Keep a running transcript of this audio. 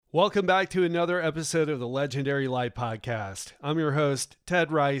Welcome back to another episode of the Legendary Life Podcast. I'm your host, Ted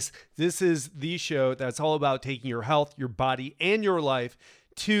Rice. This is the show that's all about taking your health, your body, and your life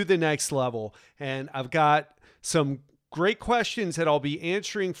to the next level. And I've got some great questions that I'll be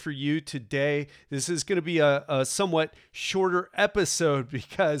answering for you today. This is going to be a somewhat shorter episode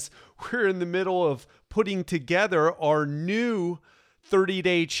because we're in the middle of putting together our new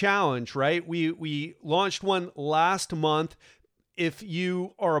 30-day challenge, right? We launched one last month. If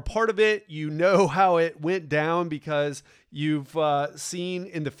you are a part of it, you know how it went down because you've seen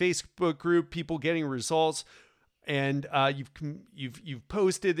in the Facebook group people getting results, and you've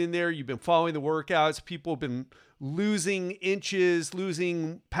posted in there. You've been following the workouts. People have been losing inches,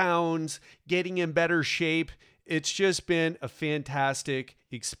 losing pounds, getting in better shape. It's just been a fantastic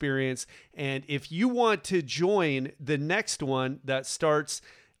experience. And if you want to join the next one that starts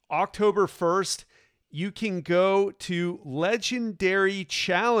October 1st, you can go to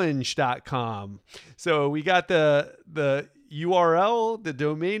legendarychallenge.com. So we got the URL, the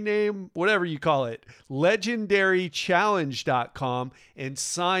domain name, whatever you call it, legendarychallenge.com, and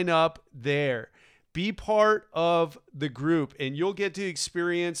sign up there. Be part of the group, and you'll get to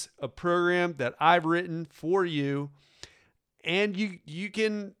experience a program that I've written for you, and you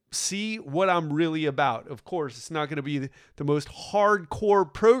can see what I'm really about. Of course, it's not going to be the most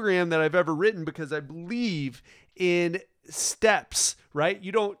hardcore program that I've ever written because I believe in steps, right?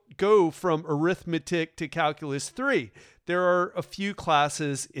 You don't go from arithmetic to calculus 3. There are a few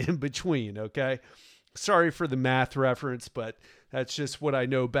classes in between, okay? Sorry for the math reference, but that's just what I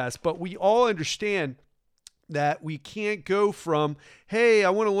know best. But we all understand that we can't go from, hey,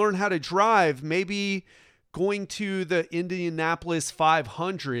 I want to learn how to drive. Maybe going to the Indianapolis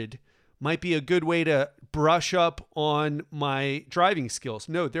 500 might be a good way to brush up on my driving skills.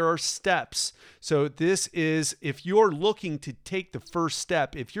 No, there are steps. So this is, if you're looking to take the first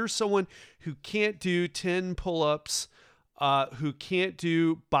step, if you're someone who can't do 10 pull-ups, who can't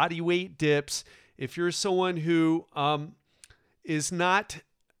do body weight dips, if you're someone who is not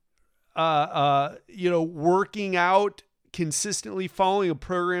working out consistently, following a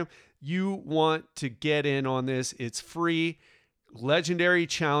program, you want to get in on this. It's free,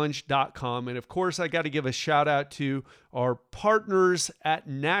 legendarychallenge.com. And of course, I got to give a shout out to our partners at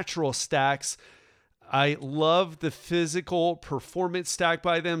Natural Stacks. I love the physical performance stack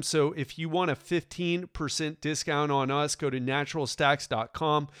by them. So if you want a 15% discount on us, go to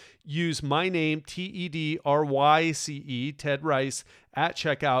naturalstacks.com. Use my name, TEDRYCE, Ted Rice, at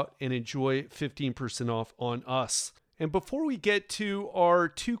checkout and enjoy 15% off on us. And before we get to our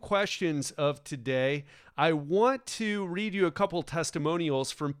two questions of today, I want to read you a couple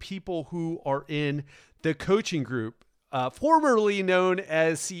testimonials from people who are in the coaching group, formerly known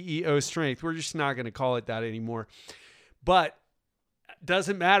as CEO Strength. We're just not going to call it that anymore. But it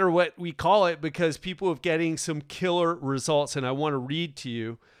doesn't matter what we call it because people are getting some killer results, and I want to read to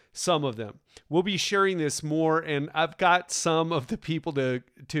you some of them. We'll be sharing this more, and I've got some of the people to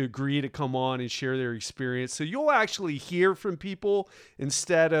agree to come on and share their experience. So you'll actually hear from people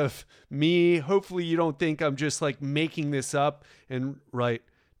instead of me. Hopefully you don't think I'm just like making this up and right.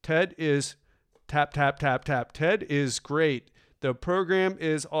 Ted is tap, tap, tap, tap. Ted is great. The program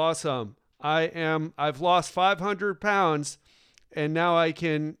is awesome. I've lost 500 pounds and now I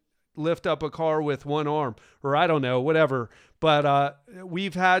can lift up a car with one arm, or I don't know, whatever. But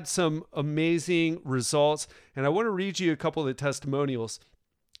we've had some amazing results, and I want to read you a couple of the testimonials.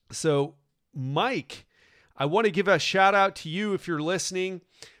 So Mike, I want to give a shout out to you if you're listening.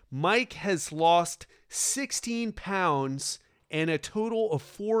 Mike has lost 16 pounds and a total of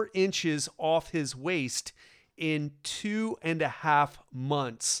 4 inches off his waist in 2.5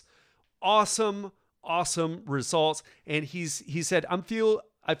 months. Awesome results. And he said, I feel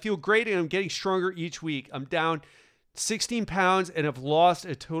great and I'm getting stronger each week. I'm down 16 pounds and have lost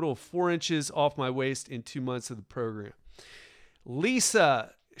a total of 4 inches off my waist in 2 months of the program.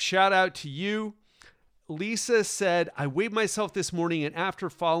 Lisa, shout out to you. Lisa said, I weighed myself this morning and after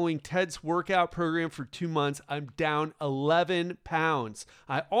following Ted's workout program for 2 months, I'm down 11 pounds.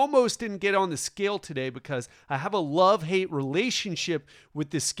 I almost didn't get on the scale today because I have a love-hate relationship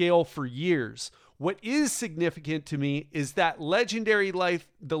with the scale for years. What is significant to me is that the Legendary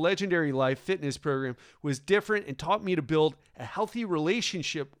Life fitness program was different and taught me to build a healthy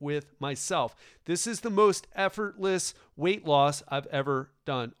relationship with myself. This is the most effortless weight loss I've ever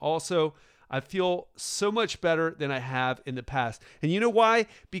done. Also, I feel so much better than I have in the past. And you know why?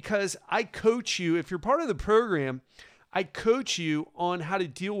 Because I coach you. If you're part of the program, I coach you on how to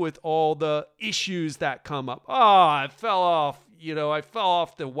deal with all the issues that come up. Oh, I fell off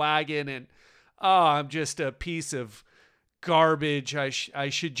the wagon and I'm just a piece of garbage. I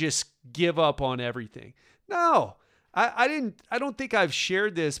should just give up on everything. No, I don't think I've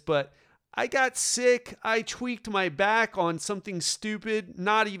shared this, but I got sick. I tweaked my back on something stupid,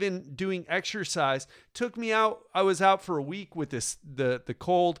 not even doing exercise. Took me out. I was out for a week with the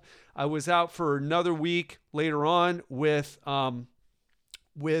cold. I was out for another week later on with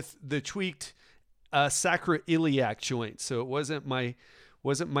the tweaked sacroiliac joint. So it wasn't my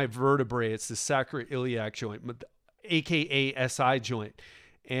vertebrae. It's the sacroiliac joint, aka SI joint.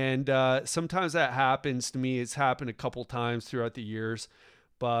 And sometimes that happens to me. It's happened a couple times throughout the years,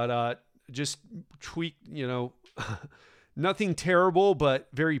 but just tweak, nothing terrible, but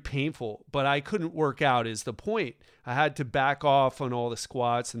very painful. But I couldn't work out is the point. I had to back off on all the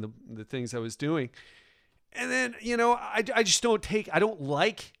squats and the things I was doing. And then, I just I don't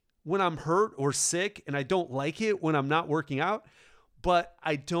like when I'm hurt or sick, and I don't like it when I'm not working out, but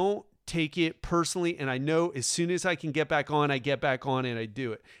I don't take it personally. And I know as soon as I can get back on, I get back on and I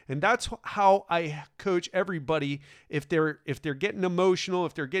do it. And that's how I coach everybody. If they're getting emotional,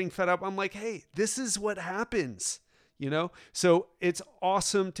 if they're getting fed up, I'm like, hey, this is what happens, So it's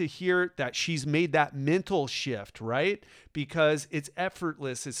awesome to hear that she's made that mental shift, right? Because it's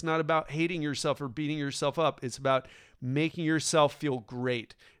effortless. It's not about hating yourself or beating yourself up. It's about making yourself feel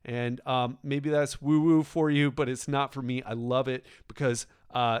great. And maybe that's woo-woo for you, but it's not for me. I love it because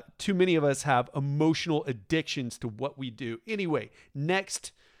too many of us have emotional addictions to what we do. Anyway,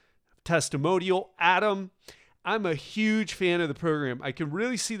 next testimonial, Adam. I'm a huge fan of the program. I can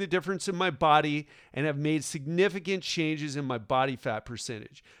really see the difference in my body and have made significant changes in my body fat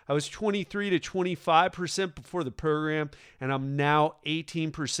percentage. I was 23 to 25% before the program, and I'm now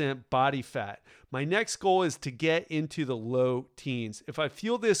 18% body fat. My next goal is to get into the low teens. If I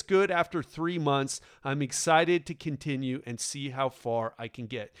feel this good after 3 months, I'm excited to continue and see how far I can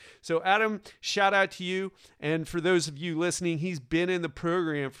get. So Adam, shout out to you. And for those of you listening, he's been in the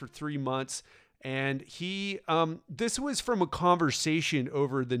program for 3 months. And this was from a conversation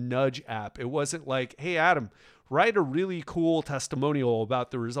over the Nudge app. It wasn't like, hey, Adam, write a really cool testimonial about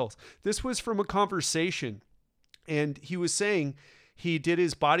the results. This was from a conversation. And he was saying he did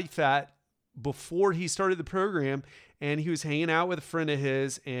his body fat before he started the program, and he was hanging out with a friend of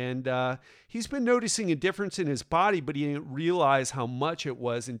his, and he's been noticing a difference in his body, but he didn't realize how much it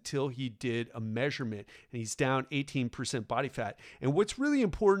was until he did a measurement, and he's down 18% body fat. And what's really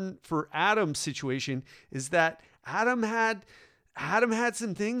important for Adam's situation is that Adam had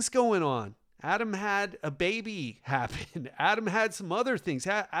some things going on. Adam had a baby happen. Adam had some other things.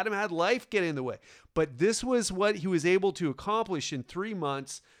 Adam had life get in the way. But this was what he was able to accomplish in 3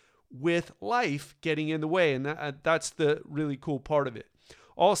 months with life getting in the way. And that's the really cool part of it.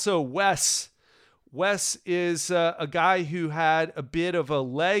 Also, Wes is a guy who had a bit of a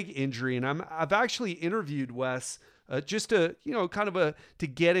leg injury. And I've actually interviewed Wes just to, to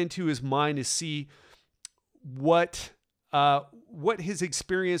get into his mind to see what his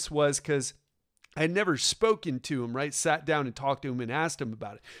experience was, because I had never spoken to him, right? Sat down and talked to him and asked him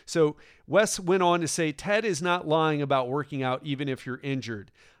about it. So Wes went on to say, Ted is not lying about working out even if you're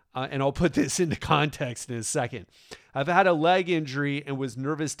injured. And I'll put this into context in a second. I've had a leg injury and was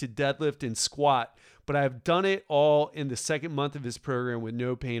nervous to deadlift and squat, but I've done it all in the second month of his program with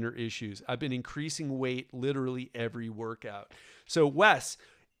no pain or issues. I've been increasing weight literally every workout. So Wes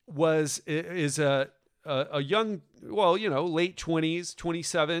is a young, late 20s,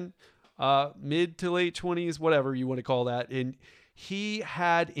 27, mid to late 20s, whatever you want to call that. And he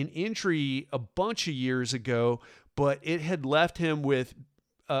had an injury a bunch of years ago, but it had left him with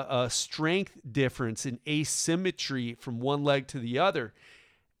a strength difference in asymmetry from one leg to the other.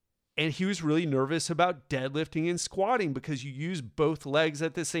 And he was really nervous about deadlifting and squatting because you use both legs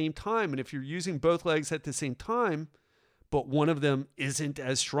at the same time. And if you're using both legs at the same time, but one of them isn't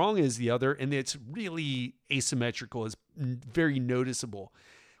as strong as the other, and it's really asymmetrical, it's very noticeable.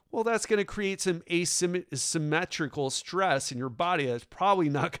 Well, that's going to create some asymmetrical stress in your body. That's probably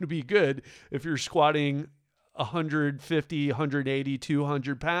not going to be good if you're squatting 150, 180,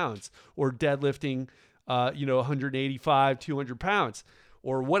 200 pounds, or deadlifting, 185, 200 pounds,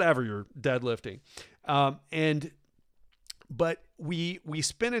 or whatever you're deadlifting. But we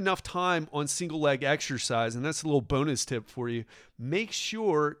spend enough time on single leg exercise, and that's a little bonus tip for you. Make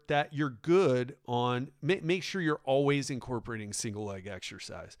sure that you're good on, make sure you're always incorporating single leg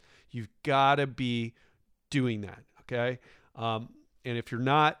exercise. You've got to be doing that. Okay. And if you're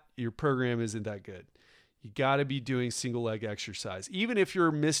not, your program isn't that good. You got to be doing single leg exercise. Even if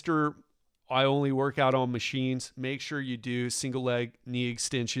you're Mr. I only work out on machines, make sure you do single leg knee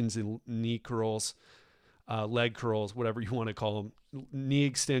extensions and knee curls, leg curls, whatever you want to call them, knee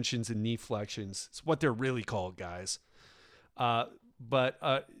extensions and knee flexions. It's what they're really called, guys.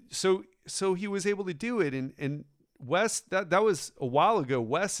 So he was able to do it. And Wes, that was a while ago.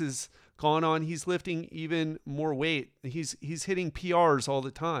 Wes has gone on. He's lifting even more weight. He's hitting PRs all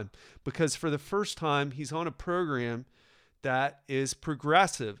the time because for the first time he's on a program that is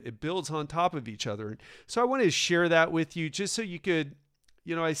progressive. It builds on top of each other. And so I wanted to share that with you just so you could,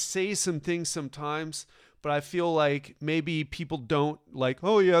 I say some things sometimes, but I feel like maybe people don't like,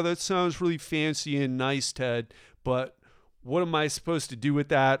 oh yeah, that sounds really fancy and nice, Ted, but what am I supposed to do with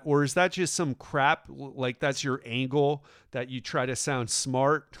that? Or is that just some crap? Like that's your angle that you try to sound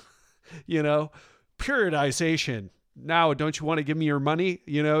smart, periodization. Now, don't you want to give me your money?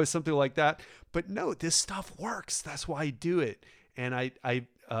 Something like that. But no, this stuff works. That's why I do it. And I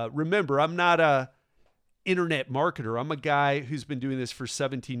remember, I'm not a internet marketer. I'm a guy who's been doing this for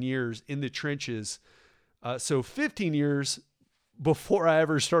 17 years in the trenches. So 15 years before I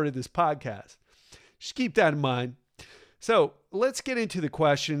ever started this podcast. Just keep that in mind. So let's get into the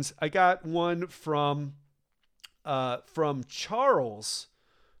questions. I got one from Charles,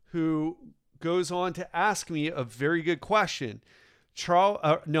 who goes on to ask me a very good question.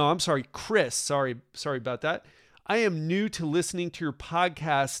 Chris. Sorry about that. I am new to listening to your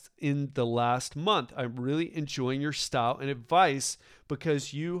podcast in the last month. I'm really enjoying your style and advice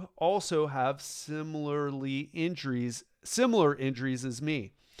because you also have similar injuries as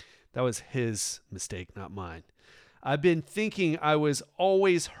me. That was his mistake, not mine. I've been thinking I was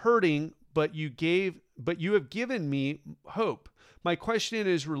always hurting, but you have given me hope. My question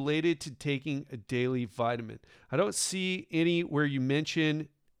is related to taking a daily vitamin. I don't see any where you mention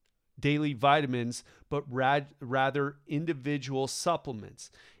daily vitamins, but rather individual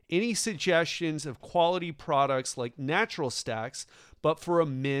supplements. Any suggestions of quality products like Natural Stacks, but for a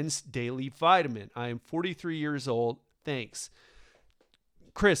men's daily vitamin? I am 43 years old. Thanks.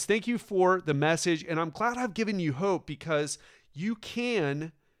 Chris, thank you for the message. And I'm glad I've given you hope because you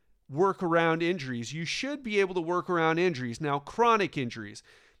can work around injuries. You should be able to work around injuries. Now, chronic injuries.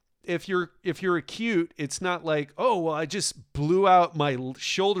 If you're acute, it's not like, oh, well, I just blew out my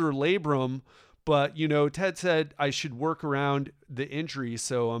shoulder labrum, but Ted said I should work around the injury,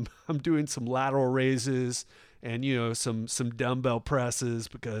 so I'm doing some lateral raises and some dumbbell presses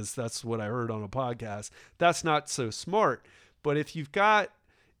because that's what I heard on a podcast. That's not so smart. But if you've got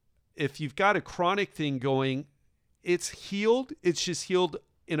a chronic thing going, it's healed. It's just healed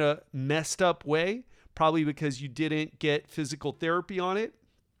in a messed up way, probably because you didn't get physical therapy on it.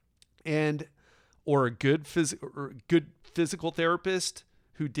 Or a good physical therapist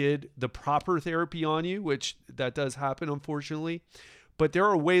who did the proper therapy on you, which that does happen, unfortunately. But there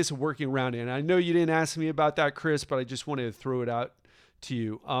are ways of working around it. And I know you didn't ask me about that, Chris, but I just wanted to throw it out to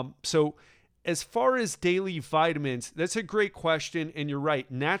you. So as far as daily vitamins, that's a great question. And you're right.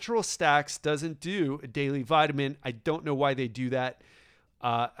 Natural Stacks doesn't do a daily vitamin. I don't know why they do that.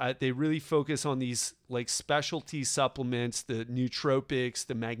 They really focus on these like specialty supplements, the nootropics,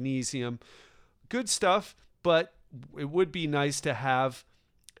 the magnesium, good stuff, but it would be nice to have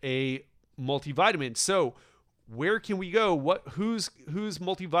a multivitamin. So where can we go? Whose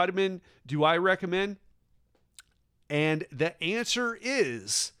multivitamin do I recommend? And the answer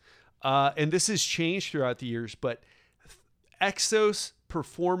is, and this has changed throughout the years, but Exos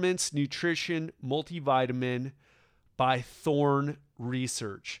Performance Nutrition Multivitamin by Thorne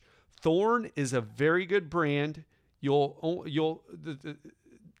Research. Thorne is a very good brand.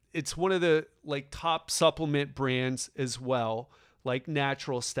 It's one of the like top supplement brands as well, like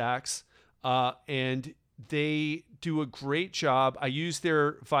Natural Stacks, and they do a great job. I use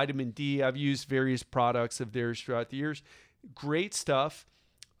their vitamin D. I've used various products of theirs throughout the years. Great stuff.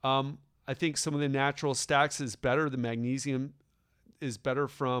 I think some of the Natural Stacks is better. The magnesium is better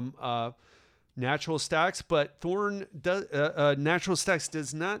from Natural Stacks, but Natural Stacks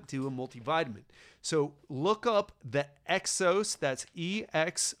does not do a multivitamin. So look up the Exos, that's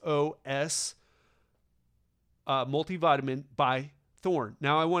EXOS multivitamin by Thorne.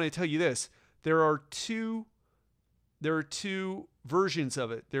 Now I want to tell you this. There are two versions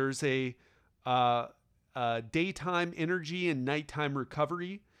of it. There's a daytime energy and nighttime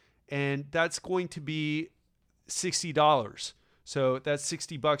recovery, and that's going to be $60. So that's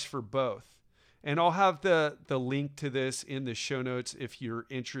 $60 for both. And I'll have the link to this in the show notes if you're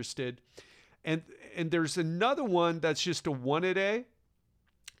interested. And there's another one that's just a one a day,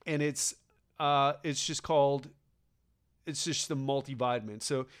 and it's just the multivitamin.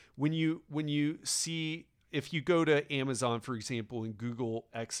 So when you see, if you go to Amazon, for example, and Google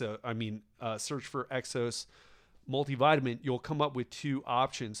search for Exos multivitamin, you'll come up with two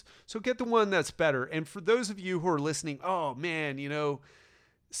options. So get the one that's better. And for those of you who are listening, oh man,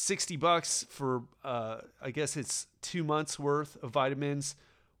 $60 for, I guess it's 2 months worth of vitamins,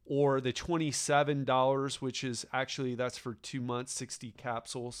 or the $27, which is actually, that's for 2 months, 60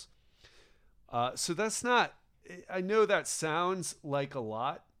 capsules. So that's not, I know that sounds like a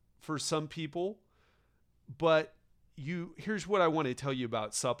lot for some people, but here's what I want to tell you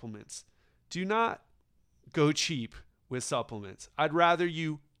about supplements. Do not go cheap with supplements. I'd rather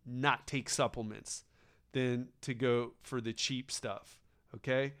you not take supplements than to go for the cheap stuff.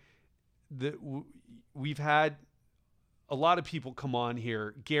 Okay. We've had a lot of people come on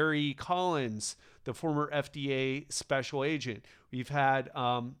here. Gary Collins, the former FDA special agent. We've had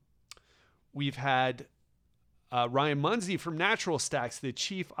Ryan Munsey from Natural Stacks, the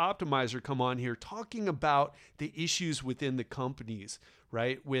chief optimizer, come on here talking about the issues within the companies,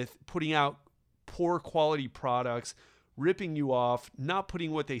 right? With putting out poor quality products, ripping you off, not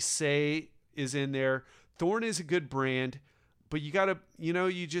putting what they say is in there. Thorne is a good brand, but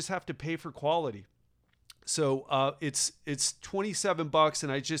you just have to pay for quality. So it's $27,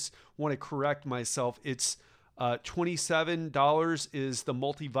 and I just want to correct myself. It's $27 is the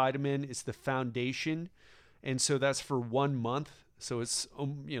multivitamin. It's the foundation. And so that's for 1 month. So it's,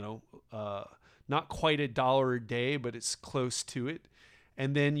 not quite $1 a day, but it's close to it.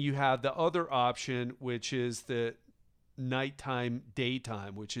 And then you have the other option, which is the nighttime,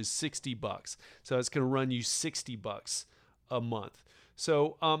 daytime, which is $60. So it's going to run you $60 a month.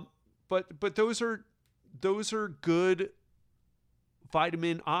 So, but those are good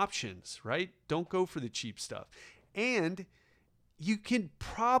vitamin options, right? Don't go for the cheap stuff. And you can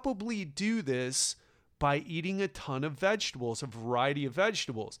probably do this by eating a ton of vegetables, a variety of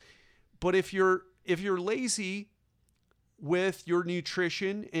vegetables. But if you're lazy with your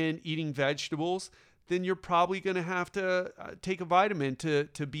nutrition and eating vegetables, then you're probably going to have to take a vitamin to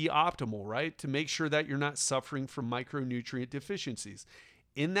be optimal, right? To make sure that you're not suffering from micronutrient deficiencies.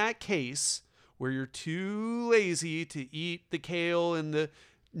 In that case, where you're too lazy to eat the kale and the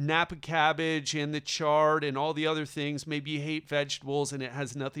Napa cabbage and the chard and all the other things, maybe you hate vegetables and it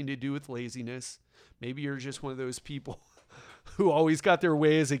has nothing to do with laziness. Maybe you're just one of those people who always got their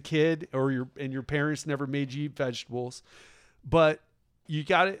way as a kid, or your parents never made you eat vegetables. But you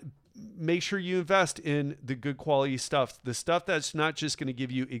got to make sure you invest in the good quality stuff, the stuff that's not just going to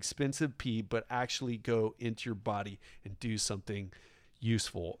give you expensive pee, but actually go into your body and do something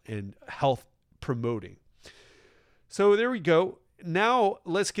useful and health promoting. So there we go. Now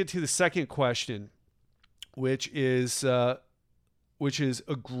let's get to the second question, which is a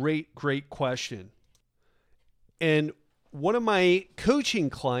great question. And one of my coaching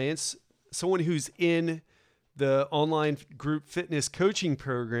clients, someone who's in the online group fitness coaching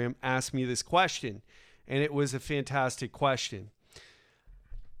program, asked me this question, and it was a fantastic question.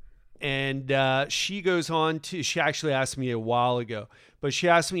 And she goes on to, she actually asked me a while ago, but she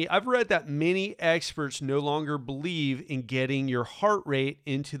asked me, I've read that many experts no longer believe in getting your heart rate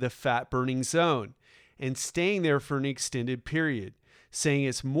into the fat burning zone and staying there for an extended period, saying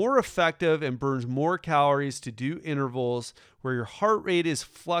it's more effective and burns more calories to do intervals where your heart rate is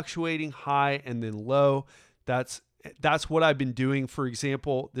fluctuating high and then low. That's what I've been doing. For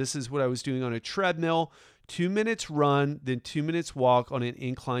example, this is what I was doing on a treadmill: 2 minutes run, then 2 minutes walk on an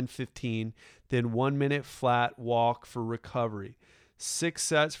incline 15, then 1 minute flat walk for recovery. 6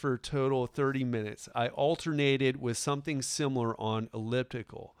 sets for a total of 30 minutes. I alternated with something similar on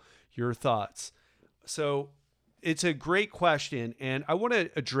elliptical. Your thoughts? So it's a great question, and I want to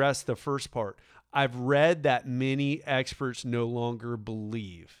address the first part. I've read that many experts no longer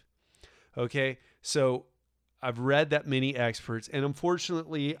believe. Okay, so I've read that many experts, and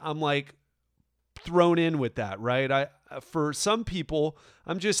unfortunately, I'm like thrown in with that, right? For some people,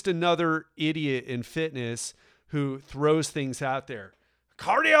 I'm just another idiot in fitness who throws things out there.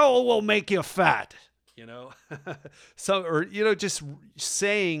 Cardio will make you fat, just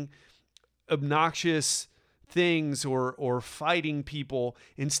saying obnoxious things or fighting people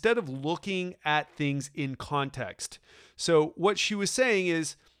instead of looking at things in context. So what she was saying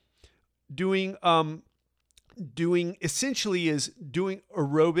is doing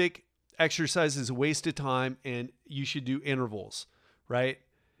aerobic exercise is a waste of time, and you should do intervals, right?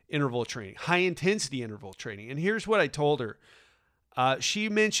 Interval training, high intensity interval training. And here's what I told her. She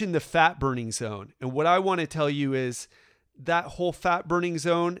mentioned the fat burning zone. And what I want to tell you is that whole fat burning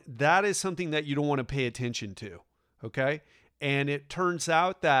zone, that is something that you don't want to pay attention to. Okay. And it turns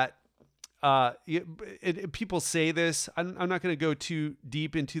out that people say this, I'm not going to go too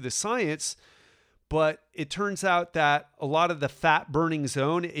deep into the science, but it turns out that a lot of the fat burning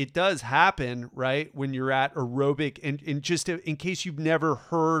zone, it does happen, right? When you're at aerobic, and just in case you've never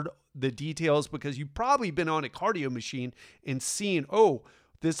heard the details, because you've probably been on a cardio machine and seen,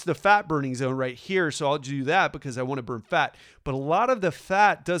 this is the fat burning zone right here. So I'll do that because I want to burn fat. But a lot of the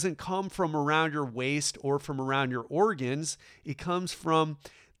fat doesn't come from around your waist or from around your organs. It comes from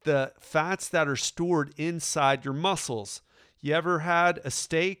the fats that are stored inside your muscles. You ever had a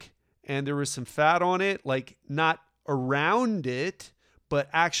steak and there was some fat on it, like not around it, but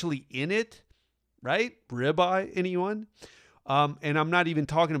actually in it, right? Ribeye, anyone? And I'm not even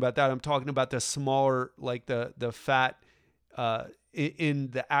talking about that. I'm talking about the smaller, like the fat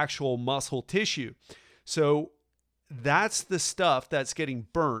in the actual muscle tissue. So that's the stuff that's getting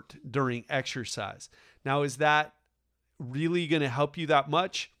burnt during exercise. Now, is that really going to help you that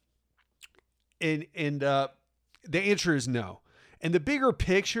much? And the answer is no. And the bigger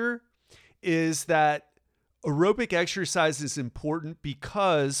picture is that aerobic exercise is important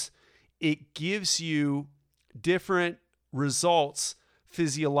because it gives you different results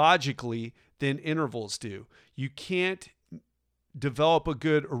physiologically than intervals do. You can't develop a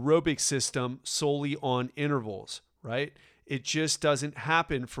good aerobic system solely on intervals, right? It just doesn't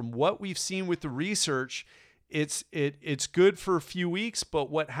happen. From what we've seen with the research, it's good for a few weeks,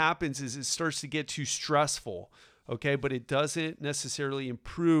 but what happens is it starts to get too stressful, okay? But it doesn't necessarily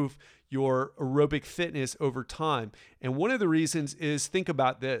improve your aerobic fitness over time. And one of the reasons is, think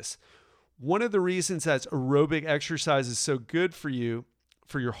about this. One of the reasons that aerobic exercise is so good for you,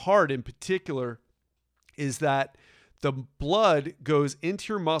 for your heart in particular, is that the blood goes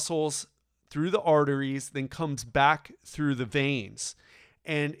into your muscles through the arteries, then comes back through the veins.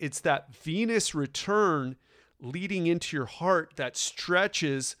 And it's that venous return leading into your heart that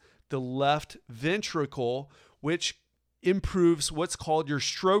stretches the left ventricle, which improves what's called your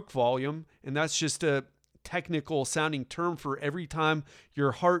stroke volume. And that's just a technical sounding term for every time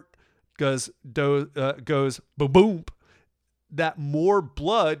your heart goes boom, that more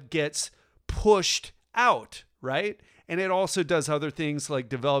blood gets pushed out, right? And it also does other things like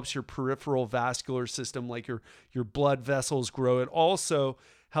develops your peripheral vascular system, like your blood vessels grow. It also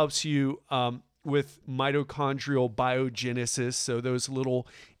helps you with mitochondrial biogenesis. So those little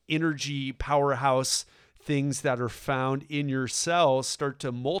energy powerhouse things that are found in your cells start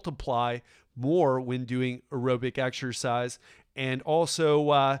to multiply more when doing aerobic exercise. And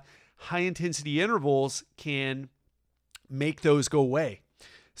also high intensity intervals can make those go away.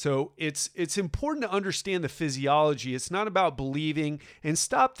 So it's important to understand the physiology. It's not about believing, and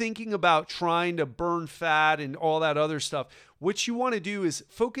stop thinking about trying to burn fat and all that other stuff. What you want to do is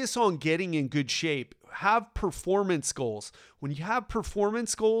focus on getting in good shape. Have performance goals. When you have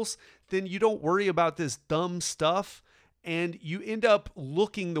performance goals, then you don't worry about this dumb stuff, and you end up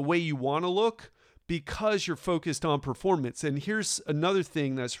looking the way you want to look because you're focused on performance. And here's another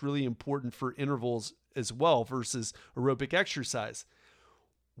thing that's really important for intervals as well versus aerobic exercise.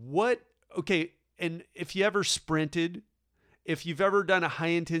 And if you ever sprinted, if you've ever done a high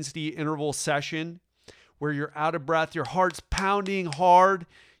intensity interval session where you're out of breath, your heart's pounding hard,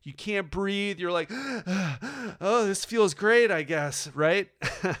 you can't breathe, you're like, oh, this feels great, I guess, right?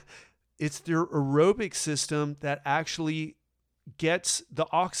 It's their aerobic system that actually gets the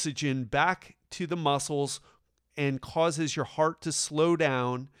oxygen back to the muscles and causes your heart to slow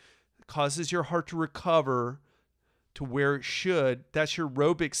down, causes your heart to recover to where it should. That's your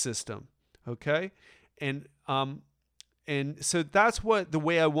aerobic system, okay? And so that's the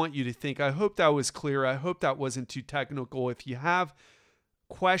way I want you to think. I hope that was clear. I hope that wasn't too technical. If you have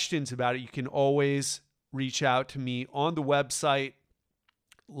questions about it, you can always reach out to me on the website,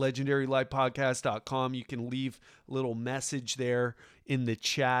 legendarylifepodcast.com. You can leave a little message there in the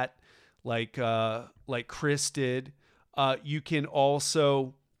chat like Chris did. You can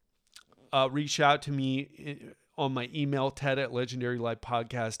also reach out to me on my email,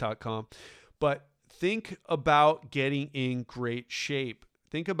 ted@legendarylifepodcast.com. But think about getting in great shape.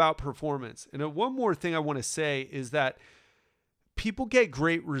 Think about performance. And one more thing I want to say is that people get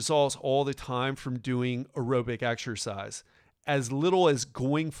great results all the time from doing aerobic exercise. As little as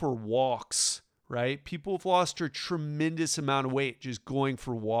going for walks, right? People have lost a tremendous amount of weight just going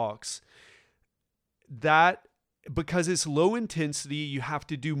for walks. That, because it's low intensity, you have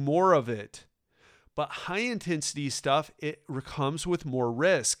to do more of it. But high intensity stuff, it comes with more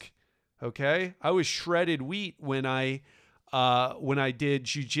risk. Okay, I was shredded wheat when I did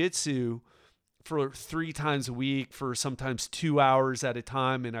jiu-jitsu for 3 times a week for sometimes 2 hours at a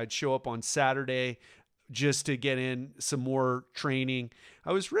time, and I'd show up on Saturday just to get in some more training.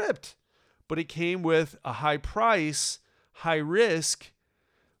 I was ripped, but it came with a high price, high risk,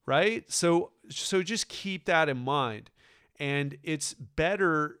 right? So just keep that in mind, and it's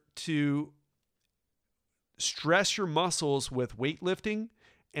better to stress your muscles with weightlifting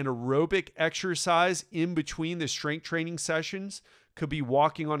and aerobic exercise in between the strength training sessions, could be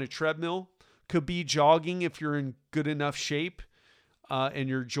walking on a treadmill, could be jogging if you're in good enough shape and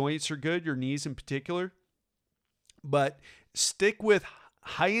your joints are good, your knees in particular. But stick with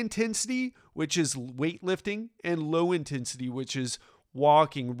high intensity, which is weightlifting, and low intensity, which is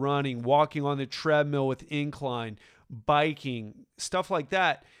walking, running, walking on the treadmill with incline, biking, stuff like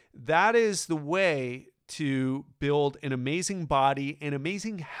that. That is the way to build an amazing body and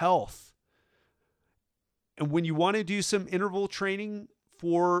amazing health. And when you want to do some interval training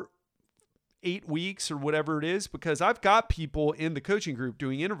for 8 weeks or whatever it is, because I've got people in the coaching group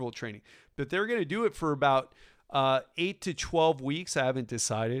doing interval training, but they're going to do it for about 8 to 12 weeks. I haven't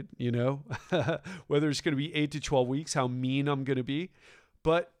decided, whether it's going to be 8 to 12 weeks, how mean I'm going to be,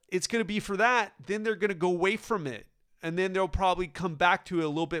 but it's going to be for that. Then they're going to go away from it. And then they'll probably come back to it a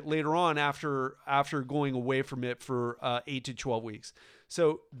little bit later on after going away from it for 8 to 12 weeks.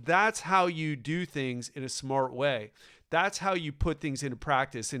 So that's how you do things in a smart way. That's how you put things into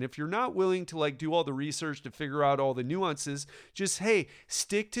practice. And if you're not willing to do all the research to figure out all the nuances, just,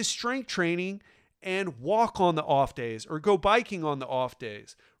 stick to strength training and walk on the off days or go biking on the off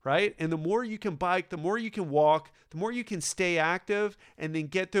days, right? And the more you can bike, the more you can walk, the more you can stay active and then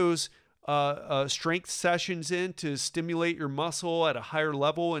get those strength sessions in to stimulate your muscle at a higher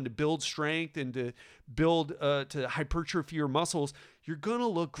level and to build strength and to build to hypertrophy your muscles, you're going to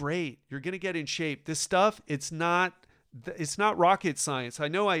look great. You're going to get in shape. This stuff, it's not rocket science. I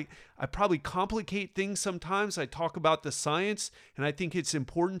know I probably complicate things sometimes. I talk about the science, and I think it's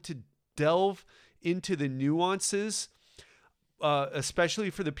important to delve into the nuances, especially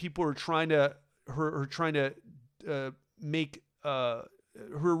for the people who are trying to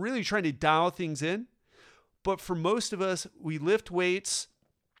who are really trying to dial things in. But for most of us, we lift weights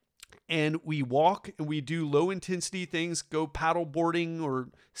and we walk and we do low intensity things, go paddle boarding or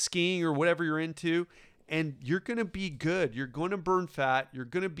skiing or whatever you're into, and you're going to be good. You're going to burn fat. You're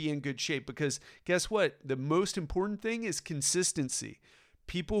going to be in good shape because guess what? The most important thing is consistency.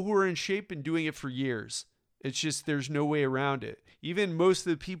 People who are in shape and doing it for years. It's just, there's no way around it. Even most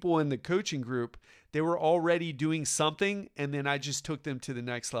of the people in the coaching group, they were already doing something, and then I just took them to the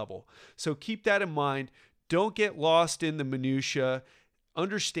next level. So keep that in mind. Don't get lost in the minutia.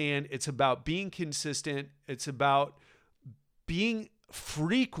 Understand it's about being consistent. It's about being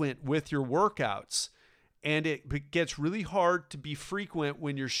frequent with your workouts. And it gets really hard to be frequent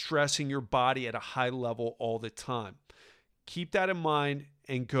when you're stressing your body at a high level all the time. Keep that in mind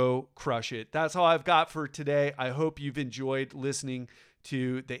and go crush it. That's all I've got for today. I hope you've enjoyed listening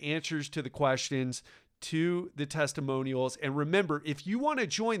to the answers to the questions, to the testimonials. And remember, if you want to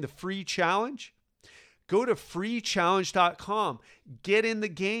join the free challenge, go to freechallenge.com. Get in the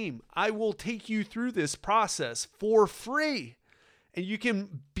game. I will take you through this process for free. And you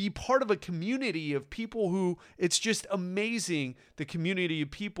can be part of a community of people who, it's just amazing, the community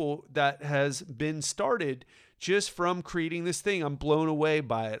of people that has been started just from creating this thing. I'm blown away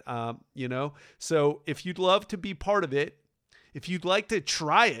by it, So if you'd love to be part of it, if you'd like to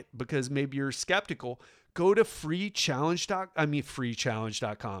try it because maybe you're skeptical, go to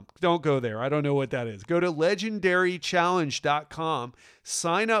freechallenge.com. Don't go there. I don't know what that is. Go to legendarychallenge.com.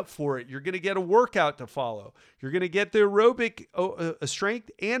 Sign up for it. You're going to get a workout to follow. You're going to get the aerobic, a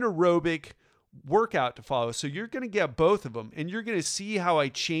strength and aerobic workout to follow. So you're going to get both of them, and you're going to see how I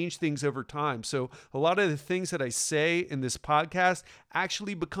change things over time. So a lot of the things that I say in this podcast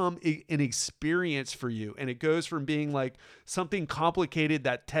actually become an experience for you. And it goes from being like something complicated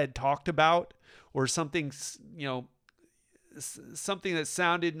that Ted talked about, or something, something that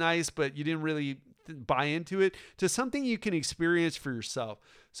sounded nice, but you didn't really buy into it, to something you can experience for yourself.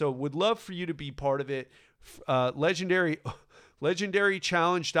 So would love for you to be part of it.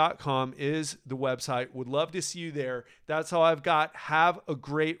 Legendarychallenge.com is the website. Would love to see you there. That's all I've got. Have a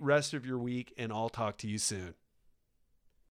great rest of your week, and I'll talk to you soon.